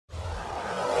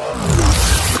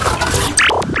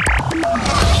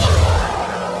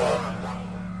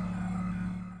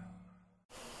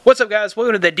What's up, guys?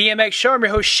 Welcome to the DMX Show. I'm your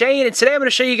host Shane, and today I'm going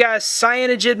to show you guys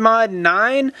Cyanogen Mod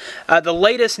 9, the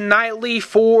latest nightly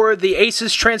for the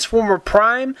Asus Transformer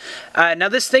Prime. Now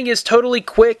this thing is totally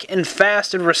quick and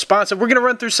fast and responsive. We're going to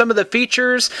run through some of the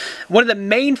features. One of the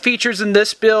main features in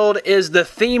this build is the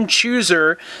theme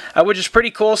chooser, which is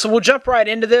pretty cool. So we'll jump right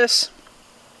into this.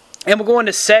 And we'll go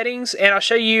into settings, and I'll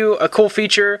show you a cool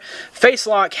feature. Face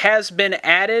lock has been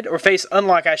added, or face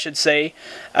unlock I should say.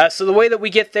 So the way that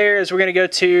we get there is we're going to go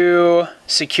to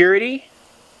security,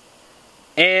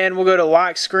 and we'll go to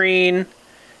lock screen,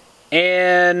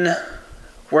 and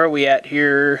where are we at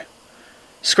here?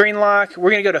 Screen lock. We're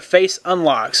going to go to face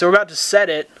unlock. So we're about to set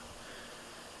it.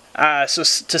 So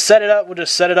to set it up, we'll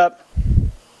just set it up.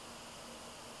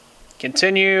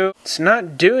 Continue. It's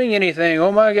not doing anything.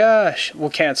 Oh my gosh. We'll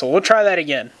cancel. We'll try that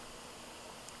again.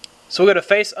 So we'll go to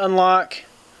face unlock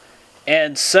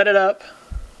and set it up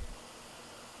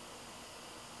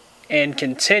and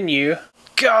continue.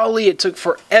 Golly, it took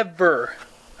forever.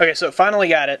 Okay, so it finally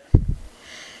got it.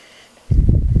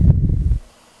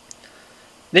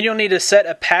 Then you'll need to set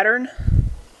a pattern.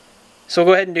 So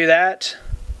we'll go ahead and do that.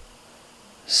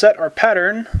 Set our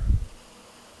pattern.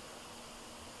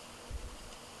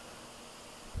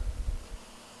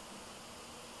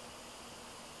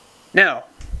 Now,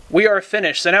 we are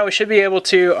finished, so now we should be able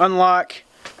to unlock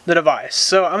the device.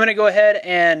 So I'm going to go ahead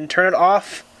and turn it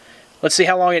off. Let's see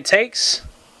how long it takes.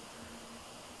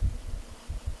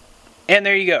 And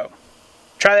there you go.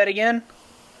 Try that again.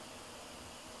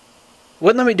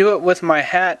 Wouldn't let me do it with my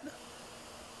hat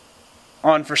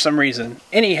on for some reason.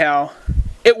 Anyhow,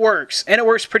 it works, and it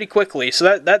works pretty quickly,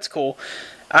 so that's cool.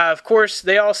 Of course,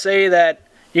 they all say that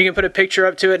you can put a picture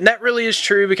up to it, and that really is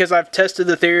true because I've tested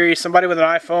the theory. Somebody with an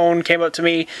iPhone came up to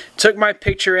me, took my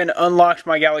picture, and unlocked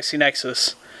my Galaxy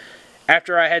Nexus.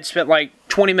 After I had spent like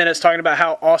 20 minutes talking about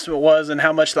how awesome it was and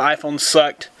how much the iPhone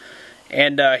sucked.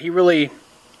 And he really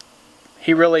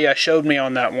showed me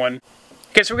on that one.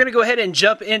 Okay, so we're going to go ahead and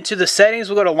jump into the settings.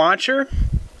 We'll go to Launcher.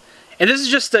 And this is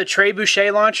just the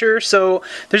Trebuchet launcher, so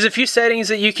there's a few settings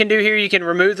that you can do here. You can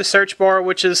remove the search bar,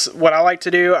 which is what I like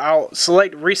to do. I'll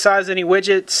select resize any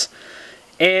widgets,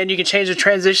 and you can change the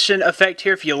transition effect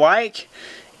here if you like.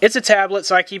 It's a tablet,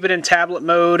 so I keep it in tablet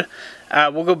mode.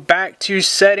 We'll go back to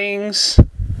settings.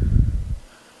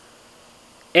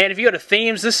 And if you go to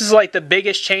themes, this is like the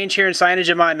biggest change here in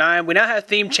Cyanogen Mod 9. We now have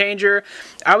theme changer.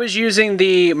 I was using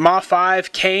the Ma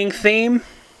 5 Kang theme.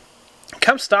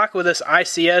 Comes stock with this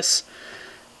ICS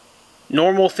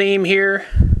normal theme here,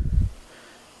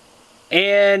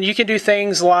 and you can do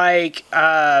things like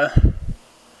we'll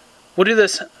do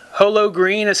this holo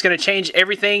green. It's going to change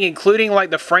everything, including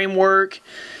like the framework,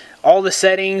 all the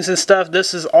settings and stuff.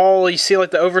 This is all you see,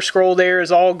 like the over scroll there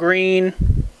is all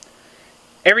green.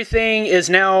 Everything is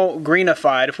now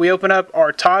greenified. If we open up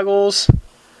our toggles,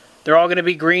 they're all going to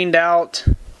be greened out,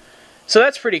 so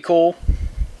that's pretty cool.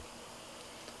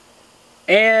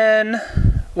 And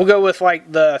we'll go with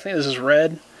like I think this is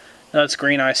red. No, it's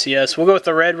green ICS. We'll go with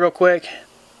the red real quick.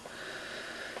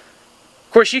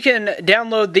 Of course, you can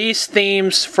download these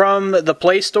themes from the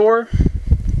Play Store.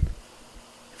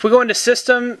 If we go into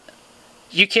System,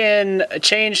 you can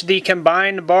change the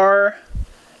combined bar.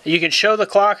 You can show the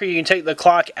clock, or you can take the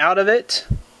clock out of it.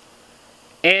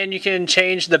 And you can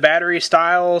change the battery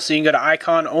style, so you can go to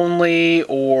icon only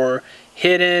or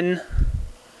hidden.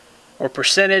 Or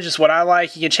percentage is what I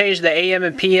like. You can change the AM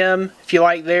and PM if you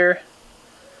like there.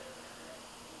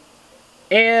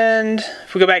 And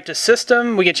if we go back to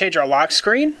system, we can change our lock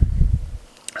screen.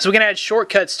 So we can add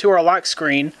shortcuts to our lock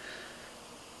screen.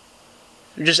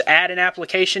 Just add an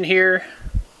application here.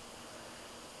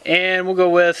 And we'll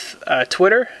go with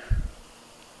Twitter.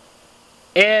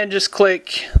 And just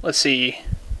click, let's see.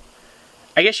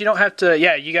 I guess you don't have to,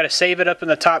 yeah, you got to save it up in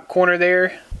the top corner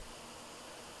there.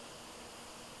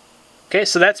 Okay,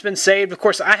 so that's been saved. Of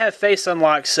course, I have face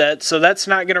unlock set, so that's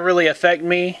not going to really affect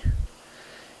me.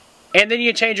 And then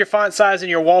you can change your font size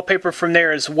and your wallpaper from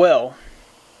there as well.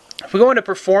 If we go into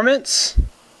performance,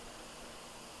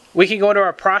 we can go into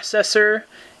our processor,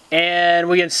 and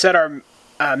we can set our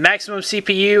maximum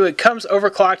CPU. It comes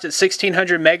overclocked at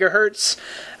 1600 megahertz.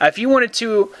 If you wanted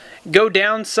to go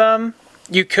down some,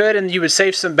 you could, and you would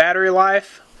save some battery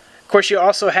life. Of course, you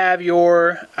also have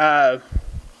your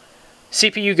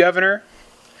CPU governor.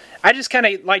 I just kind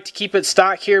of like to keep it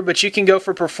stock here, but you can go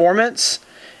for performance,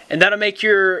 and that'll make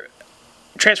your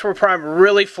Transformer Prime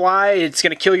really fly. It's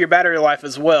going to kill your battery life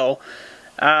as well.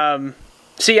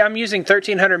 See, I'm using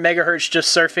 1300 megahertz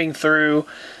just surfing through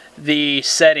the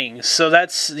settings, so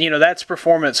that's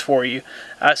performance for you.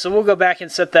 So we'll go back and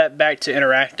set that back to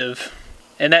interactive,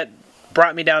 and that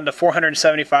brought me down to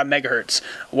 475 megahertz.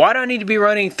 Why do I need to be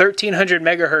running 1300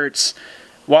 megahertz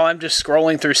while I'm just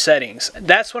scrolling through settings?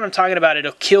 That's what I'm talking about.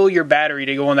 It'll kill your battery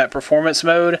to go in that performance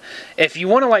mode. If you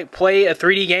want to like play a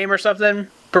 3D game or something,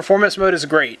 performance mode is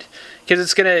great because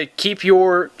it's going to keep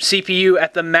your CPU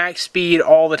at the max speed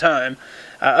all the time.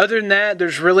 Other than that,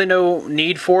 there's really no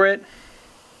need for it.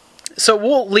 So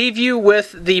we'll leave you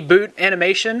with the boot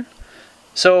animation.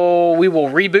 So we will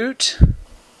reboot.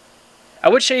 I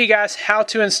would show you guys how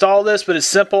to install this, but it's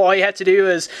simple. All you have to do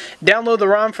is download the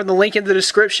ROM from the link in the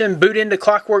description, boot into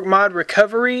Clockwork Mod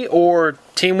Recovery or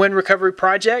TeamWin Recovery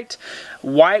Project,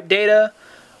 wipe data,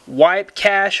 wipe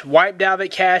cache, wipe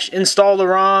Dalvik cache, install the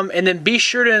ROM, and then be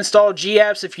sure to install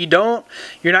GApps. If you don't,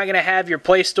 you're not going to have your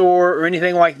Play Store or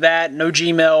anything like that, no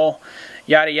Gmail,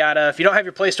 yada yada. If you don't have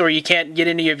your Play Store, you can't get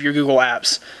any of your Google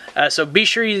apps. So be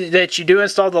sure that you do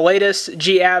install the latest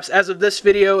GApps. As of this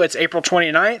video, it's April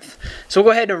 29th. So we'll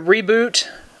go ahead and reboot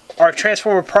our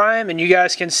Transformer Prime, and you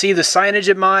guys can see the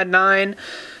Cyanogen Mod 9.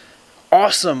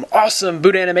 Awesome, awesome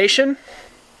boot animation.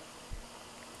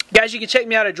 Guys, you can check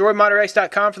me out at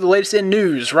droidmodderx.com for the latest in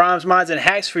news, ROMs, mods, and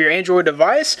hacks for your Android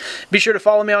device. Be sure to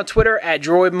follow me on Twitter at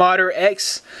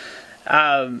droidmodderx.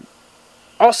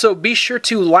 Also, be sure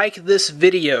to like this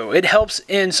video. It helps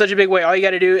in such a big way. All you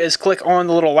got to do is click on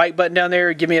the little like button down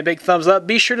there. Give me a big thumbs up.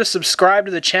 Be sure to subscribe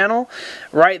to the channel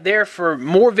right there for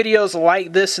more videos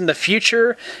like this in the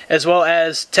future, as well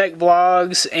as tech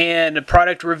vlogs and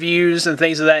product reviews and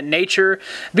things of that nature.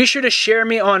 Be sure to share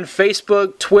me on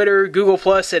Facebook, Twitter, Google+.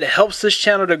 It helps this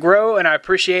channel to grow, and I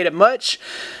appreciate it much.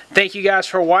 Thank you guys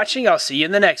for watching. I'll see you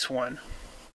in the next one.